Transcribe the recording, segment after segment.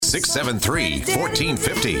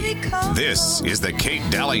888-673-1450. This is the Kate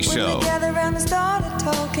Dalley Show. We gathered around and started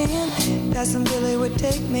talking. Cousin Billy would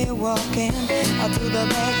take me walking. Out through the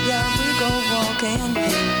backyard we go walking.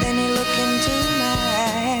 Then he looked into my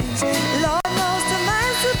eyes. Lord knows to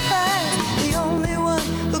my surprise, the only one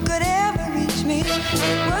who could ever reach me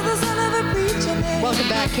was the son of a preacher man. Welcome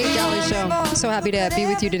back, Kate Dalley Show. So happy to be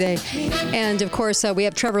with you today. And of course, we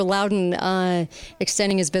have Trevor Loudin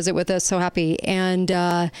extending his visit with us. So happy. And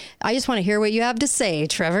I just want to hear what you have to say,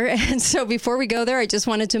 Trevor. And so before we go there, I just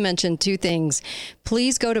wanted to mention two things.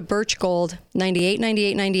 Please go to Birch Gold.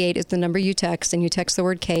 989898 is the number you text, and you text the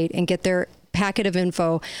word Kate and get their packet of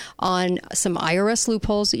info on some IRS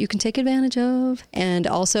loopholes that you can take advantage of, and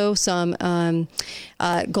also some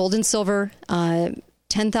gold and silver.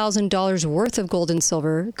 $10,000 worth of gold and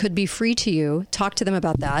silver could be free to you. Talk to them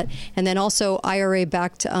about that. And then also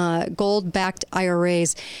IRA-backed, gold-backed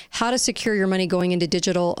IRAs, how to secure your money going into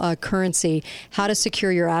digital currency, how to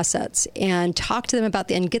secure your assets, and talk to them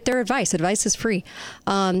about and get their advice. Advice is free.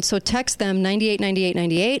 So text them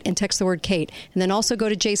 989898 and text the word Kate. And then also go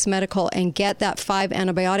to Jace Medical and get that 5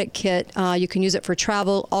 antibiotic kit. You can use it for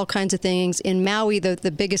travel, all kinds of things. In Maui,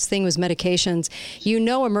 the biggest thing was medications. You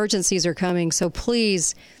know emergencies are coming, so please,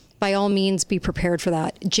 by all means, be prepared for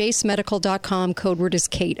that. JaceMedical.com, code word is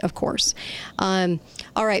Kate, of course. All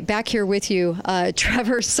right, back here with you,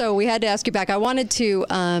 Trevor. So we had to ask you back. I wanted to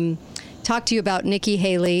talk to you about Nikki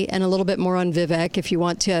Haley and a little bit more on Vivek, if you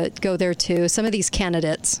want to go there too. Some of these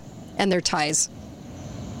candidates and their ties.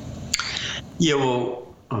 Yeah,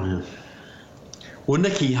 well,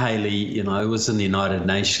 Nikki Haley, was in the United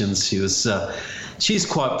Nations. She was, she's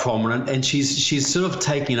quite prominent, and she's sort of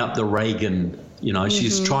taking up the Reagan.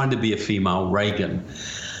 She's trying to be a female Reagan,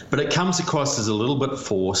 but it comes across as a little bit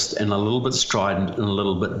forced and a little bit strident and a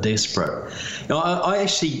little bit desperate. I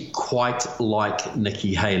actually quite like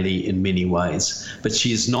Nikki Haley in many ways, but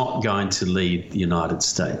she's not going to lead the United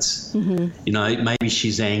States. Maybe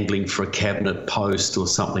she's angling for a cabinet post or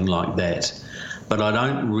something like that, but I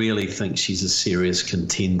don't really think she's a serious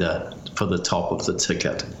contender for the top of the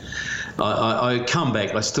ticket. I come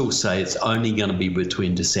back, I still say it's only going to be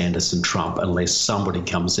between DeSantis and Trump unless somebody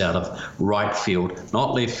comes out of right field,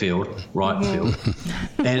 not left field, right field.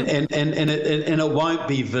 And it won't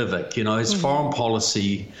be Vivek. His foreign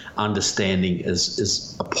policy understanding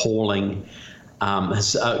is appalling.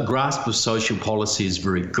 His grasp of social policy is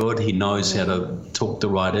very good. He knows how to talk the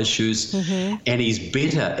right issues, and he's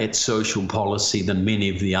better at social policy than many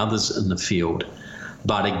of the others in the field.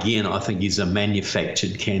 But again, I think he's a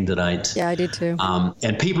manufactured candidate. Yeah, I do too.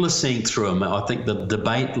 And people are seeing through him. I think the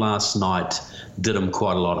debate last night did him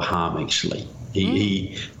quite a lot of harm, actually.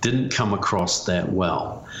 He didn't come across that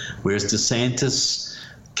well, whereas DeSantis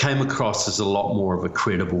came across as a lot more of a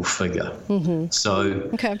credible figure. So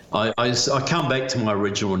I come back to my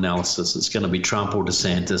original analysis. It's going to be Trump or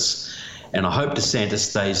DeSantis, and I hope DeSantis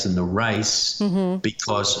stays in the race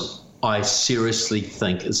because I seriously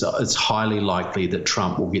think it's highly likely that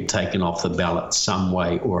Trump will get taken off the ballot some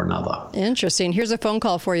way or another. Interesting. Here's a phone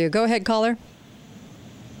call for you. Go ahead, caller.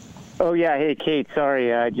 Oh, yeah. Hey, Kate.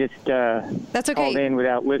 Sorry. I just That's okay. called in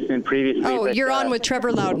without listening previously. Oh, you're on with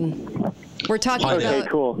Trevor Loudin. We're talking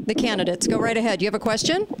about the candidates. Go right ahead. You have a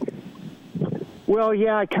question? Well,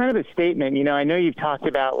 yeah, kind of a statement. I know you've talked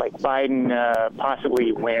about, like, Biden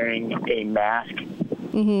possibly wearing a mask.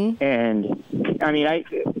 And, I mean,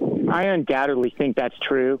 I undoubtedly think that's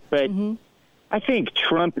true, but I think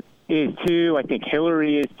Trump is too. I think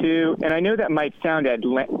Hillary is too. And I know that might sound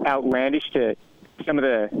outlandish to some of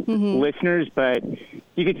the listeners, but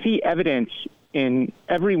you could see evidence in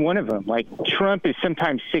every one of them. Like Trump is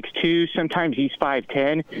sometimes 6'2", sometimes he's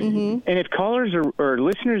 5'10". And if callers or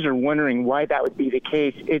listeners are wondering why that would be the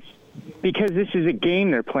case, it's because this is a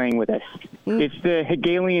game they're playing with us. It's the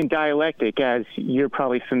Hegelian dialectic, as you're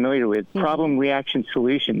probably familiar with, problem, reaction,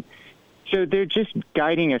 solution. So they're just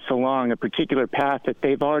guiding us along a particular path that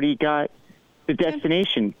they've already got the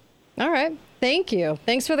destination. All right. Thank you.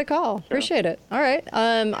 Thanks for the call. Appreciate it. All right.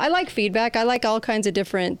 I like feedback. I like all kinds of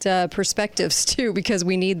different perspectives, too, because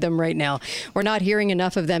we need them right now. We're not hearing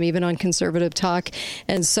enough of them, even on conservative talk.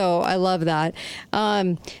 And so I love that.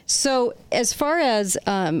 So as far as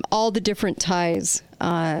all the different ties,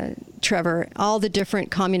 Trevor, all the different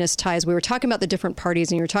communist ties, we were talking about the different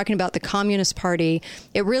parties, and you were talking about the Communist Party.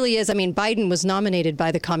 It really is. I mean, Biden was nominated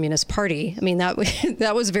by the Communist Party. I mean, that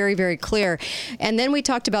was very, very clear. And then we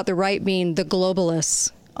talked about the right being the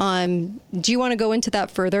globalists. Do you want to go into that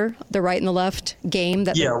further, the right and the left game?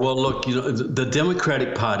 Yeah, well, look, the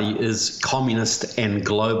Democratic Party is communist and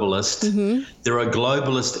globalist. Mm-hmm. There are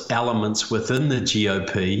globalist elements within the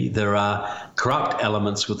GOP. There are corrupt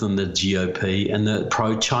elements within the GOP and the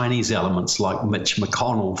pro-Chinese elements like Mitch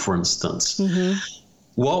McConnell, for instance. Mm-hmm.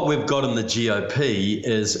 What we've got in the GOP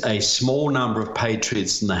is a small number of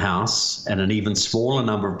patriots in the House and an even smaller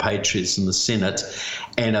number of patriots in the Senate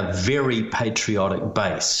and a very patriotic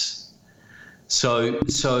base. So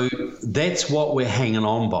that's what we're hanging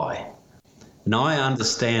on by. And I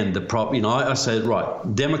understand the problem. I say,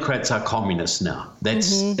 right, Democrats are communists now.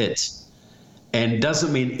 That's it. And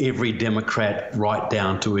doesn't mean every Democrat right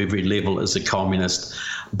down to every level is a communist,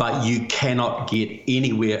 but you cannot get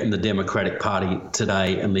anywhere in the Democratic Party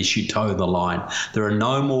today unless you toe the line. There are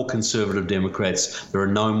no more conservative Democrats. There are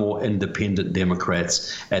no more independent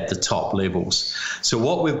Democrats at the top levels. So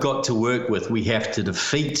what we've got to work with, we have to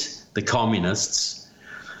defeat the communists,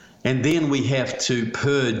 and then we have to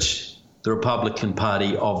purge the Republican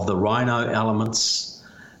Party of the rhino elements,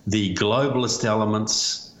 the globalist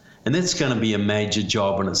elements, and that's going to be a major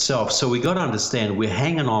job in itself. So we got to understand we're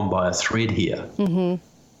hanging on by a thread here,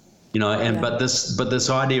 but this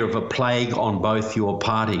idea of a plague on both your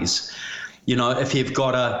parties, if you've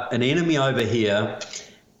got an enemy over here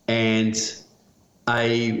and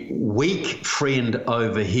a weak friend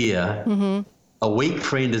over here, a weak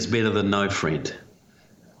friend is better than no friend.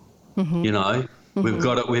 We've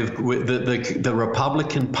got it. The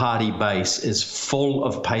Republican Party base is full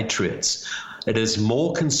of patriots. It is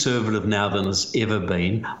more conservative now than it's ever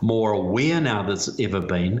been, more aware now than it's ever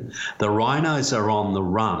been. The rhinos are on the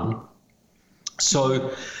run.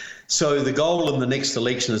 So the goal in the next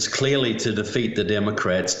election is clearly to defeat the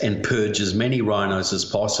Democrats and purge as many rhinos as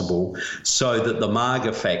possible so that the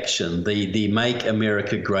MAGA faction, the Make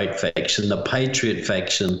America Great faction, the Patriot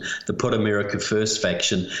faction, the Put America First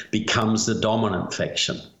faction becomes the dominant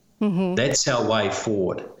faction. That's our way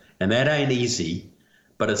forward. And that ain't easy.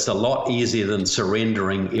 But it's a lot easier than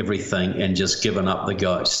surrendering everything and just giving up the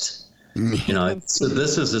ghost. So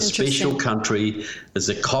this is a special country. This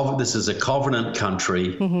is a covenant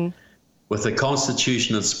country with a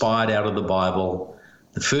constitution inspired out of the Bible.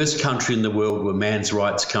 The first country in the world where man's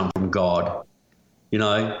rights come from God.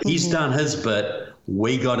 He's done his bit.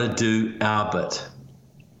 We got to do our bit.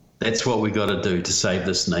 That's what we got to do to save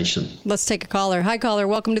this nation. Let's take a caller. Hi, caller.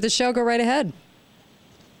 Welcome to the show. Go right ahead.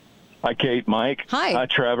 Hi, Kate, Mike. Hi. Hi,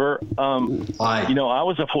 Trevor. Hi. I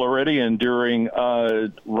was a Floridian during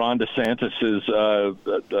Ron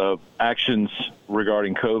DeSantis's actions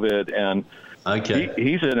regarding COVID, and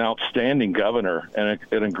he's an outstanding governor and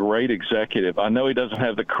a great executive. I know he doesn't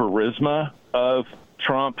have the charisma of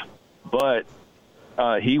Trump, but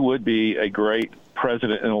he would be a great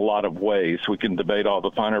president in a lot of ways. We can debate all the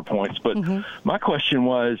finer points, but my question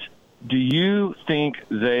was, do you think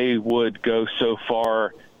they would go so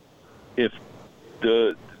far if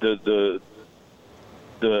the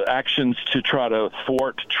actions to try to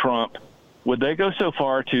thwart Trump, would they go so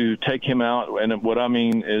far to take him out? And what I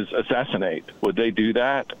mean is assassinate. Would they do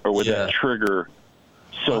that, or would that trigger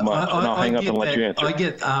so much? And I'll hang up and let you answer. I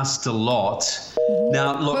get asked a lot.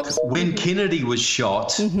 Now, look, when Kennedy was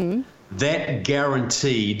shot, that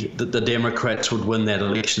guaranteed that the Democrats would win that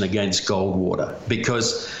election against Goldwater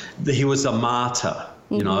because he was a martyr.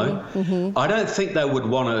 I don't think they would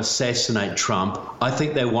want to assassinate Trump. I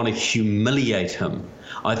think they want to humiliate him.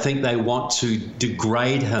 I think they want to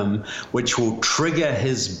degrade him, which will trigger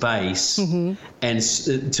his base and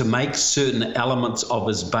to make certain elements of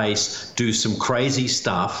his base do some crazy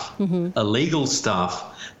stuff, illegal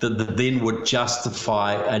stuff, that then would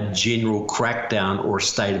justify a general crackdown or a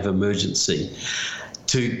state of emergency.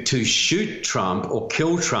 To shoot Trump or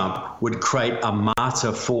kill Trump would create a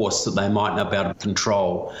martyr force that they might not be able to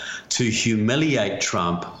control. To humiliate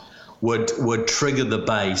Trump would trigger the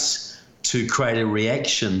base to create a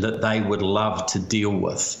reaction that they would love to deal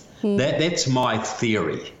with. That's my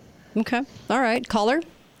theory. Okay. All right. Caller,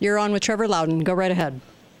 you're on with Trevor Loudin. Go right ahead.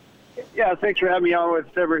 Yeah, thanks for having me on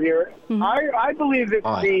with Trevor here. I believe that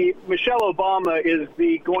the Michelle Obama is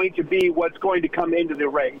going to be what's going to come into the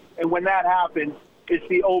race. And when that happens, it's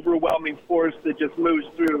the overwhelming force that just moves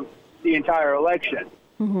through the entire election.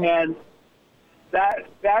 And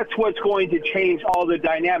that's what's going to change all the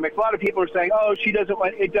dynamics. A lot of people are saying, oh, she doesn't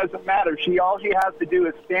want, it doesn't matter. All she has to do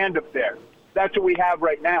is stand up there. That's what we have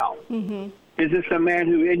right now. Is this a man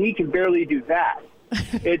who, and he can barely do that.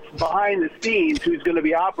 It's behind the scenes who's going to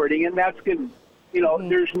be operating, and that's going to,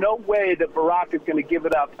 there's no way that Barack is going to give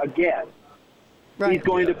it up again. He's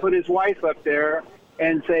going to put his wife up there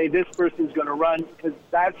and say this person's going to run, because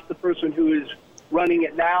that's the person who is running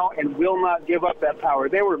it now and will not give up that power.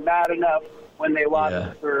 They were mad enough when they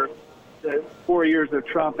lost for the 4 years of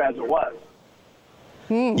Trump as it was.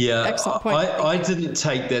 Excellent point. I didn't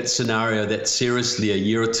take that scenario that seriously a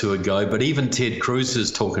year or two ago, but even Ted Cruz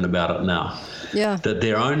is talking about it now. Yeah. That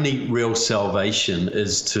their only real salvation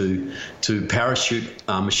is to parachute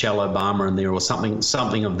Michelle Obama in there or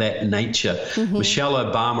something of that nature. Michelle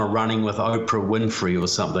Obama running with Oprah Winfrey or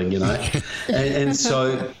something, and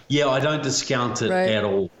so, I don't discount it at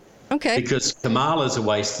all. Okay. Because Kamala's a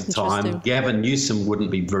waste of time. Gavin Newsom wouldn't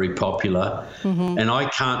be very popular. And I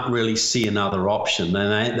can't really see another option.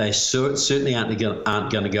 And they certainly aren't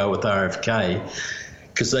going to go with RFK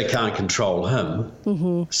because they can't control him.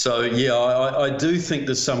 So, I do think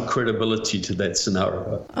there's some credibility to that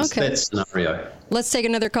scenario. Let's take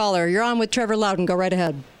another caller. You're on with Trevor Loudin. Go right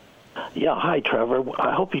ahead. Yeah, hi, Trevor.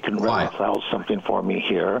 I hope you can reconcile something for me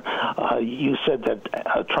here. You said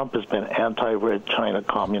that Trump has been anti-Red China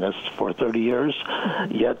communist for 30 years,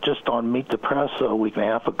 yet just on Meet the Press a week and a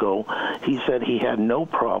half ago, he said he had no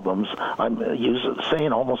problems. I'm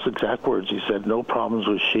saying almost exact words. He said no problems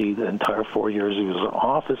with Xi the entire 4 years he was in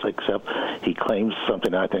office, except he claims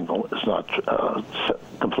something I think is not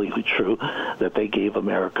completely true, that they gave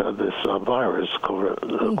America this virus,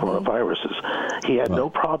 coronaviruses. He had no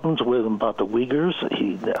problems with him about the Uyghurs.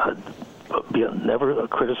 He never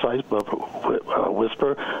criticized, but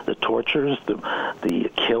whisper the tortures, the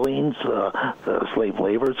killings, the slave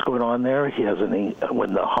labor that's going on there. He has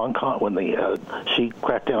when the Xi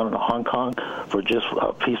cracked down in Hong Kong for just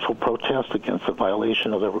peaceful protest against the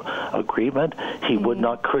violation of the agreement, he would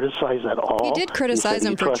not criticize at all. He did criticize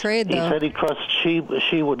him for trade, though. He said he trusts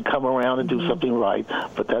Xi would come around and do something right,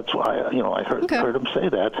 but that's why I heard him say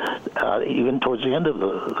that even towards the end of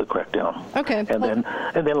the crackdown. Okay.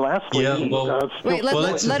 And then lastly. Let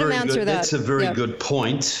him answer that. That's a very good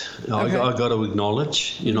point. I've got to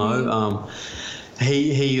acknowledge,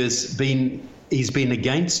 he's been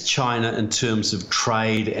against China in terms of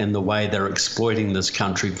trade and the way they're exploiting this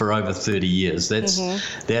country for over 30 years.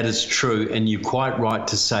 That is true, and you're quite right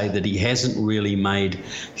to say that he hasn't really made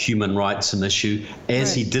human rights an issue,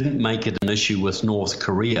 as he didn't make it an issue with North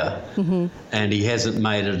Korea, and he hasn't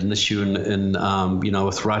made it an issue in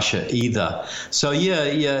with Russia either. So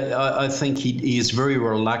I think he is very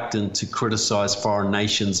reluctant to criticize foreign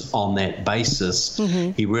nations on that basis.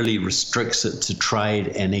 He really restricts it to trade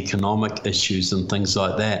and economic issues and things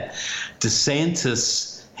like that.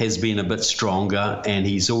 DeSantis has been a bit stronger, and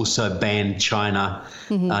he's also banned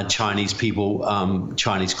Chinese people,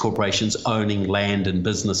 Chinese corporations owning land and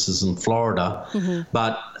businesses in Florida.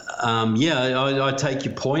 But I take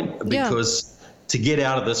your point, because to get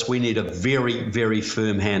out of this, we need a very, very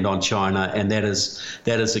firm hand on China, and that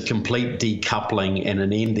is a complete decoupling and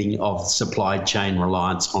an ending of supply chain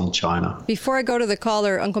reliance on China. Before I go to the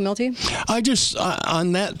caller, Uncle Milty? I just,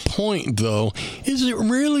 on that point, though, is it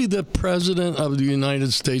really the President of the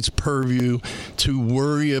United States' purview to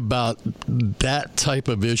worry about that type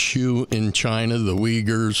of issue in China, the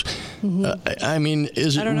Uyghurs?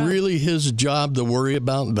 Is it really his job to worry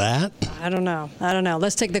about that? I don't know.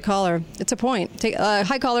 Let's take the caller. It's a point.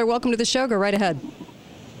 Hi, caller. Welcome to the show. Go right ahead.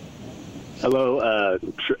 Hello,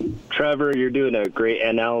 Trevor. You're doing a great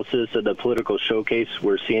analysis of the political showcase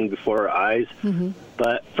we're seeing before our eyes.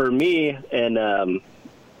 But for me, and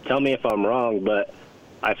tell me if I'm wrong, but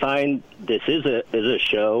I find this is a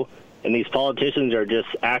show, and these politicians are just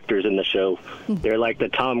actors in the show. They're like the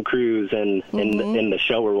Tom Cruise in the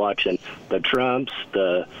show we're watching, the Trumps,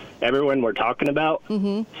 everyone we're talking about.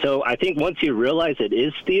 So I think once you realize it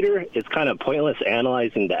is theater, it's kind of pointless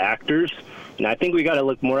analyzing the actors. And I think we got to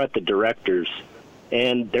look more at the directors.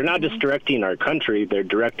 And they're not just directing our country, they're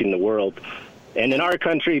directing the world. And in our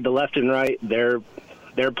country, the left and right, they're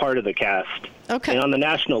part of the cast. Okay. And on the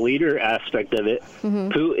national leader aspect of it,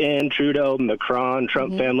 Putin, Trudeau, Macron,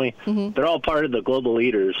 Trump family, they're all part of the global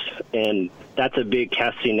leaders. And that's a big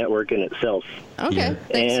casting network in itself. Okay.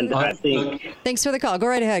 Thanks for the call. Go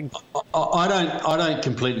right ahead. I don't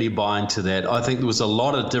completely buy into that. I think there was a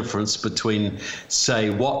lot of difference between, say,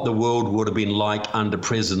 what the world would have been like under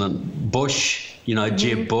President Bush,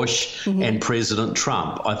 Jeb Bush, and President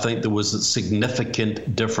Trump. I think there was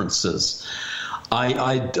significant differences.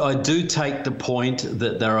 I do take the point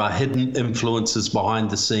that there are hidden influences behind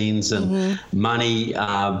the scenes, and money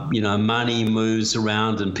moves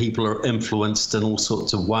around and people are influenced in all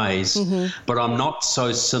sorts of ways. But I'm not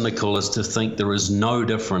so cynical as to think there is no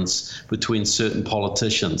difference between certain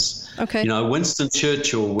politicians. Okay. Winston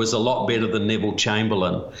Churchill was a lot better than Neville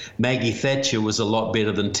Chamberlain. Maggie Thatcher was a lot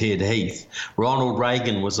better than Ted Heath. Ronald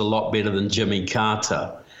Reagan was a lot better than Jimmy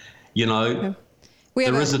Carter. Okay.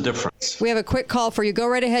 There is a difference. We have a quick call for you. Go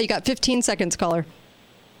right ahead. You got 15 seconds, caller.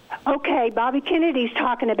 Okay, Bobby Kennedy's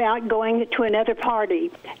talking about going to another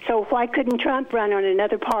party. So why couldn't Trump run on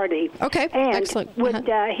another party? Okay, and excellent. Would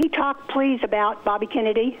he talk, please, about Bobby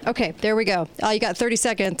Kennedy? Okay, there we go. You got 30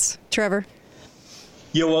 seconds, Trevor.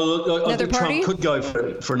 Yeah, well, I think Trump could go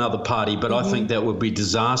for another party, but I think that would be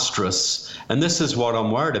disastrous. And this is what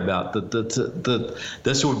I'm worried about, that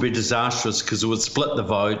this would be disastrous because it would split the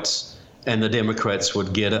votes and the Democrats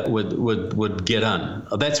would get it, would get in.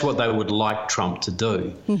 That's what they would like Trump to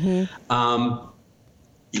do.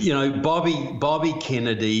 Bobby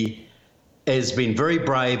Kennedy has been very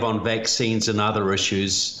brave on vaccines and other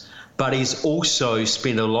issues, but he's also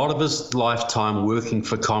spent a lot of his lifetime working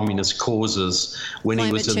for communist causes when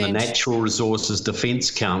he was in the Natural Resources Defense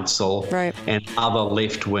Council and other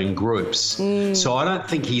left-wing groups. So I don't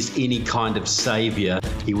think he's any kind of savior.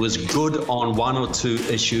 He was good on one or two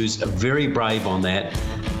issues, very brave on that,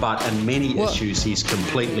 but in many issues he's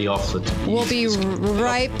completely off the table. We'll be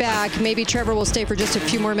right back. Maybe Trevor will stay for just a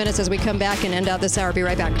few more minutes as we come back and end out this hour. Be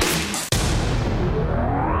right back.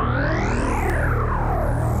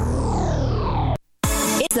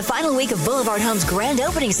 It's the final week of Boulevard Homes' grand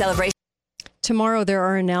opening celebration. Tomorrow there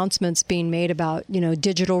are announcements being made about,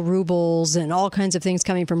 digital rubles and all kinds of things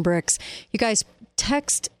coming from BRICS. You guys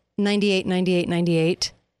text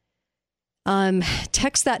 989898.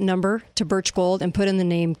 Text that number to Birch Gold and put in the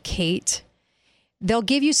name Kate. They'll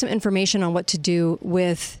give you some information on what to do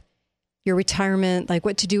with your retirement, like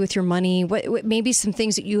what to do with your money, what maybe some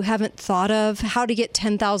things that you haven't thought of, how to get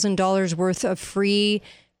 $10,000 worth of free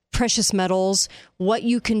precious metals, what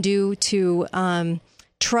you can do to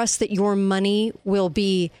trust that your money will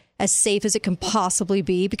be as safe as it can possibly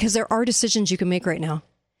be, because there are decisions you can make right now.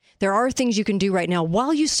 There are things you can do right now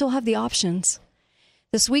while you still have the options.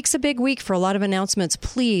 This week's a big week for a lot of announcements.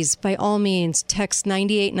 Please, by all means, text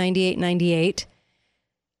 989898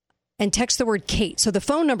 and text the word Kate. So the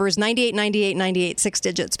phone number is 989898, 6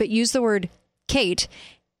 digits, but use the word Kate.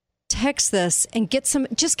 Text this and get some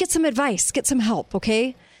advice, get some help,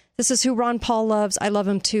 okay? This is who Ron Paul loves. I love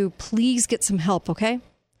him too. Please get some help, okay?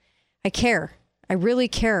 I care. I really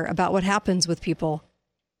care about what happens with people.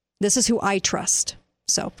 This is who I trust.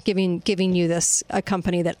 So giving you this, a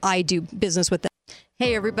company that I do business with them.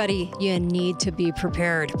 Hey, everybody, you need to be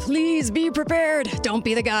prepared. Please be prepared. Don't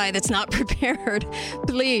be the guy that's not prepared.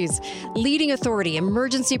 Please. Leading authority,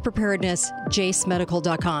 emergency preparedness,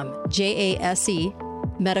 JaceMedical.com. JASE.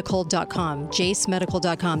 medical.com,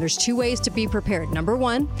 jacemedical.com. There's 2 ways to be prepared. Number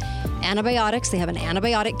 1, antibiotics. They have an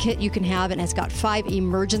antibiotic kit you can have, and it's got 5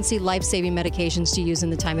 emergency life-saving medications to use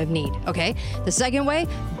in the time of need. Okay? The second way,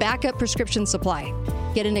 backup prescription supply.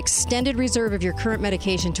 Get an extended reserve of your current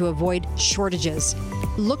medication to avoid shortages.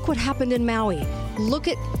 Look what happened in Maui. Look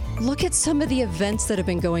at some of the events that have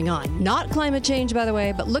been going on. Not climate change, by the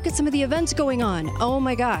way, but look at some of the events going on. Oh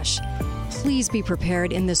my gosh. Please be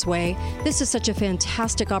prepared in this way. This is such a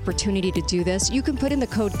fantastic opportunity to do this. You can put in the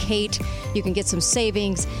code KATE. You can get some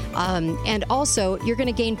savings. And also, you're going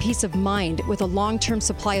to gain peace of mind with a long-term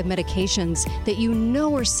supply of medications that you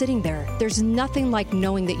know are sitting there. There's nothing like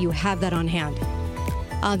knowing that you have that on hand.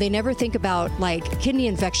 They never think about like kidney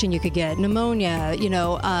infection you could get, pneumonia,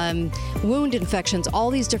 wound infections, all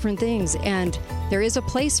these different things. And there is a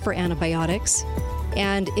place for antibiotics.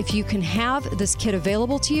 And if you can have this kit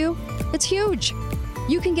available to you, it's huge.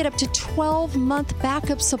 You can get up to 12-month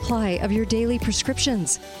backup supply of your daily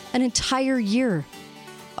prescriptions, an entire year.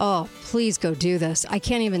 Oh, please go do this. I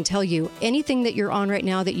can't even tell you. Anything that you're on right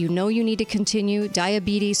now that you know you need to continue,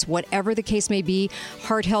 diabetes, whatever the case may be,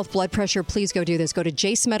 heart health, blood pressure, please go do this. Go to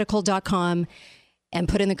jacemedical.com and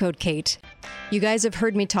put in the code KATE. You guys have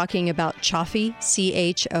heard me talking about Choffy,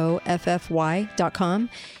 CHOFFY.com.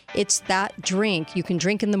 It's that drink you can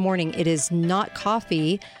drink in the morning. It is not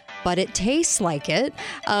coffee, but it tastes like it.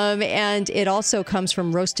 And it also comes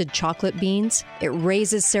from roasted chocolate beans. It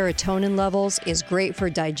raises serotonin levels, is great for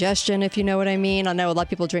digestion, if you know what I mean. I know a lot of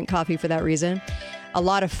people drink coffee for that reason. A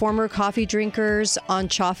lot of former coffee drinkers on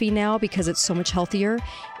Choffy now because it's so much healthier.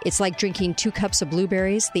 It's like drinking 2 cups of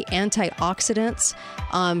blueberries. The antioxidants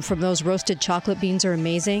from those roasted chocolate beans are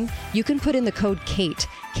amazing. You can put in the code KATE.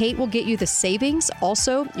 KATE will get you the savings.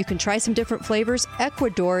 Also, you can try some different flavors.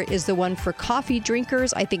 Ecuador is the one for coffee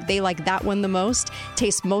drinkers. I think they like that one the most.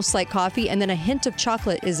 Tastes most like coffee. And then a hint of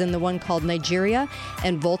chocolate is in the one called Nigeria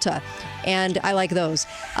and Volta. And I like those.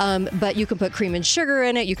 But you can put cream and sugar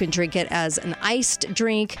in it. You can drink it as an iced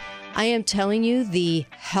drink. I am telling you, the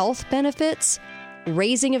health benefits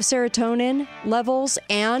raising of serotonin levels,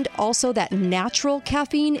 and also that natural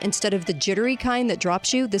caffeine instead of the jittery kind that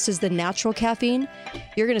drops you. This is the natural caffeine.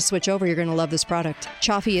 You're going to switch over. You're going to love this product.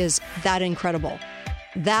 Chaffee is that incredible.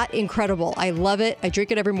 That incredible. I love it. I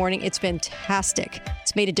drink it every morning. It's fantastic.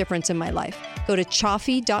 It's made a difference in my life. Go to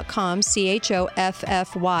chaffee.com,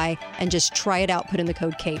 CHOFFY, and just try it out. Put in the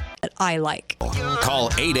code KATE that I like. Call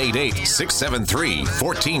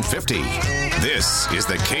 888-673-1450. This is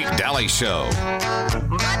the Kate Dalley Show.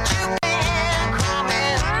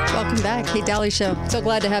 Welcome back, Kate Dalley Show. So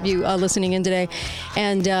glad to have you listening in today.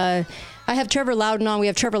 And I have Trevor Loudin on. We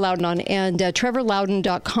have Trevor Loudin on. And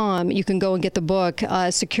trevorloudin.com, you can go and get the book,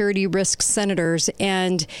 Security Risk Senators.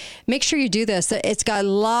 And make sure you do this. It's got a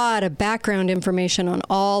lot of background information on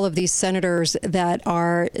all of these senators that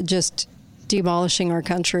are just demolishing our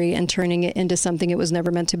country and turning it into something it was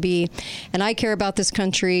never meant to be. And I care about this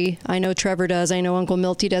country. I know Trevor does. I know Uncle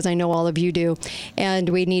Milty does. I know all of you do. And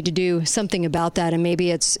we need to do something about that. And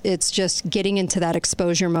maybe it's just getting into that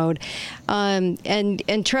exposure mode.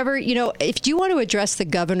 And Trevor, you know, if you want to address the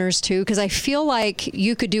governors too, because I feel like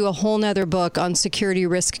you could do a whole nother book on security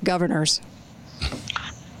risk governors.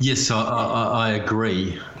 Yes, I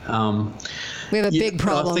agree. We have a big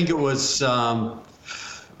problem. I think it was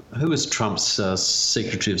who was Trump's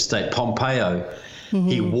Secretary of State? Pompeo. Mm-hmm.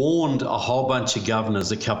 He warned a whole bunch of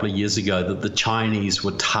governors a couple of years ago that the Chinese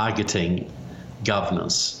were targeting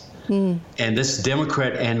governors. And this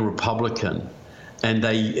Democrat and Republican. And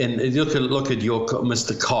look at your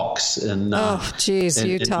Mr. Cox in Utah.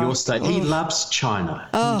 In your state. He loves China.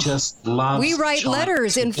 He just loves. We write China.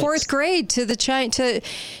 letters in fourth grade to the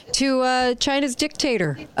China's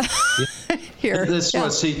dictator. Here, that's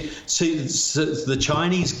right. See, the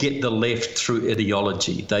Chinese get the left through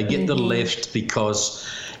ideology. They get the left because,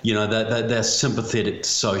 you know, they're sympathetic to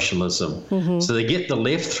socialism. So they get the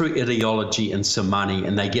left through ideology and some money,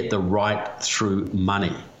 and they get the right through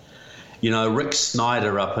money. You know, Rick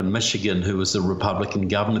Snyder up in Michigan, who was the Republican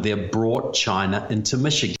governor there, brought China into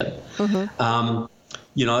Michigan.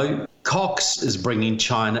 You know, Cox is bringing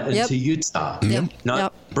China into Utah.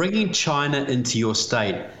 Bringing China into your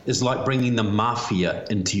state is like bringing the mafia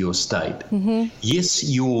into your state. Yes,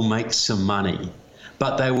 you will make some money,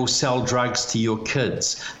 but they will sell drugs to your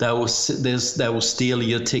kids. They will steal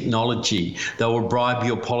your technology. They will bribe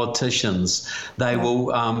your politicians. They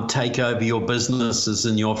will take over your businesses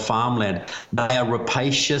and your farmland. They are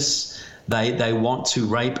rapacious. They want to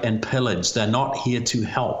rape and pillage. They're not here to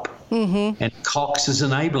help. And Cox is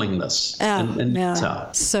enabling this.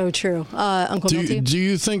 So true. Uncle Milty? Do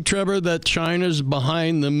you think, Trevor, that China's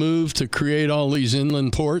behind the move to create all these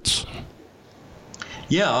inland ports?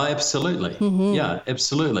 Yeah, absolutely. Yeah,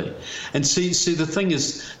 absolutely. And see, the thing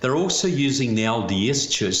is, they're also using the LDS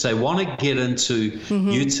Church. They want to get into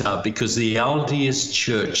Utah because the LDS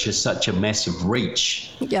Church has such a massive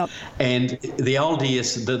reach. And the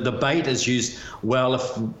LDS, the bait is used, well,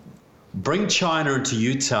 if bring China into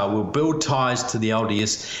Utah, we'll build ties to the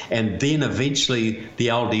LDS, and then eventually the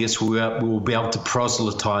LDS will be able to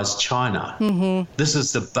proselytize China. This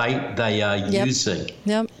is the bait they are using.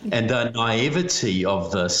 And the naivety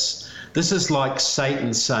of this is like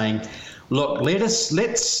Satan saying, look, let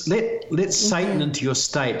Satan into your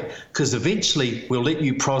state, because eventually we'll let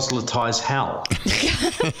you proselytize hell.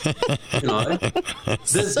 You know,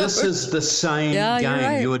 this is the same game. You're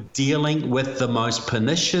right. You're dealing with the most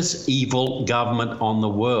pernicious, evil government on the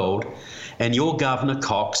world, and your Governor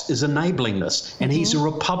Cox is enabling this, and he's a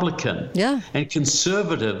Republican. And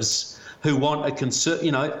conservatives who want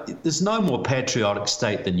there's no more patriotic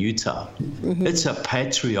state than Utah. It's a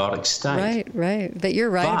patriotic state. Right. But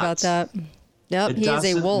you're right about that. Yep, he is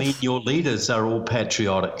a wolf. It doesn't mean your leaders are all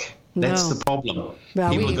patriotic. That's the problem.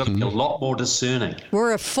 People have got to be a lot more discerning.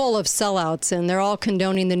 We're full of sellouts, and they're all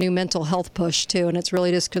condoning the new mental health push, too, and it's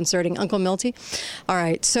really disconcerting. Uncle Milty? All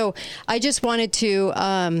right, so I just wanted to,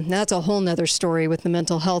 that's a whole nother story with the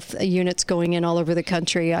mental health units going in all over the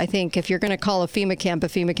country. I think if you're going to call a FEMA camp,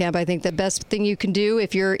 I think the best thing you can do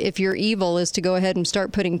if you're evil is to go ahead and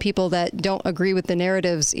start putting people that don't agree with the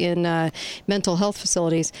narratives in mental health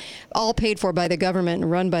facilities, all paid for by the government and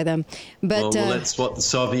run by them. But well, that's what the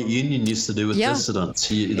Soviet Union used to do with dissidents.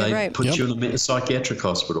 They put you in a psychiatric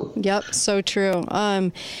hospital. Yep, so true.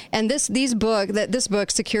 And this book,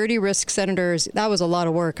 Security Risk Senators, that was a lot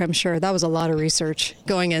of work, I'm sure. That was a lot of research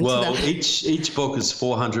going into that. Well, each book is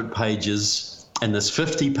 400 pages, and there's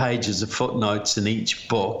 50 pages of footnotes in each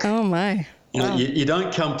book. Oh, my. You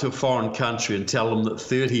don't come to a foreign country and tell them that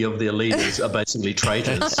 30 of their leaders are basically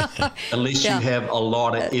traitors unless you have a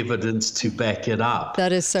lot of evidence to back it up.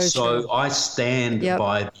 That is so true. So I stand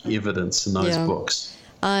by the evidence in those books.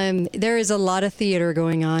 there is a lot of theater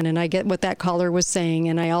going on, and I get what that caller was saying,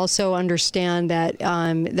 and I also understand that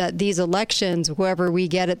that these elections, whoever we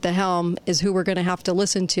get at the helm is who we're going to have to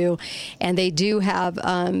listen to, and they do have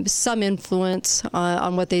some influence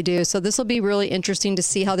on what they do. So this will be really interesting to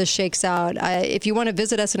see how this shakes out. If you want to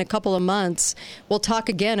visit us in a couple of months, we'll talk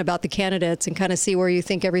again about the candidates and kind of see where you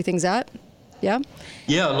think everything's at. Yeah?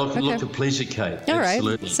 Yeah, look a pleasure, Kate. All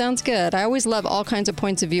Absolutely. right. Sounds good. I always love all kinds of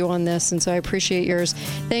points of view on this, and so I appreciate yours.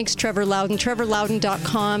 Thanks, Trevor Loudin.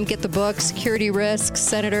 TrevorLoudin.com. Get the book, Security Risks,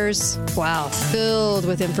 Senators. Wow, filled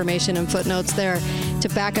with information and footnotes there to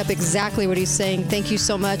back up exactly what he's saying. Thank you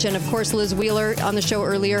so much. And, of course, Liz Wheeler on the show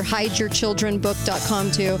earlier,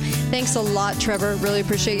 hideyourchildrenbook.com, too. Thanks a lot, Trevor. Really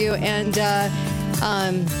appreciate you. And,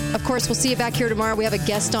 of course, we'll see you back here tomorrow. We have a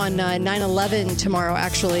guest on 9/11 tomorrow,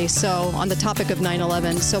 actually, so on the topic of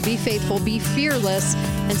 9/11. So be faithful, be fearless,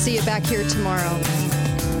 and see you back here tomorrow.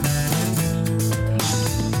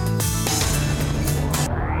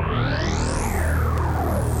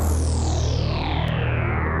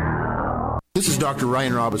 This is Dr.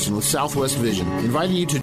 Ryan Robinson with Southwest Vision, inviting you to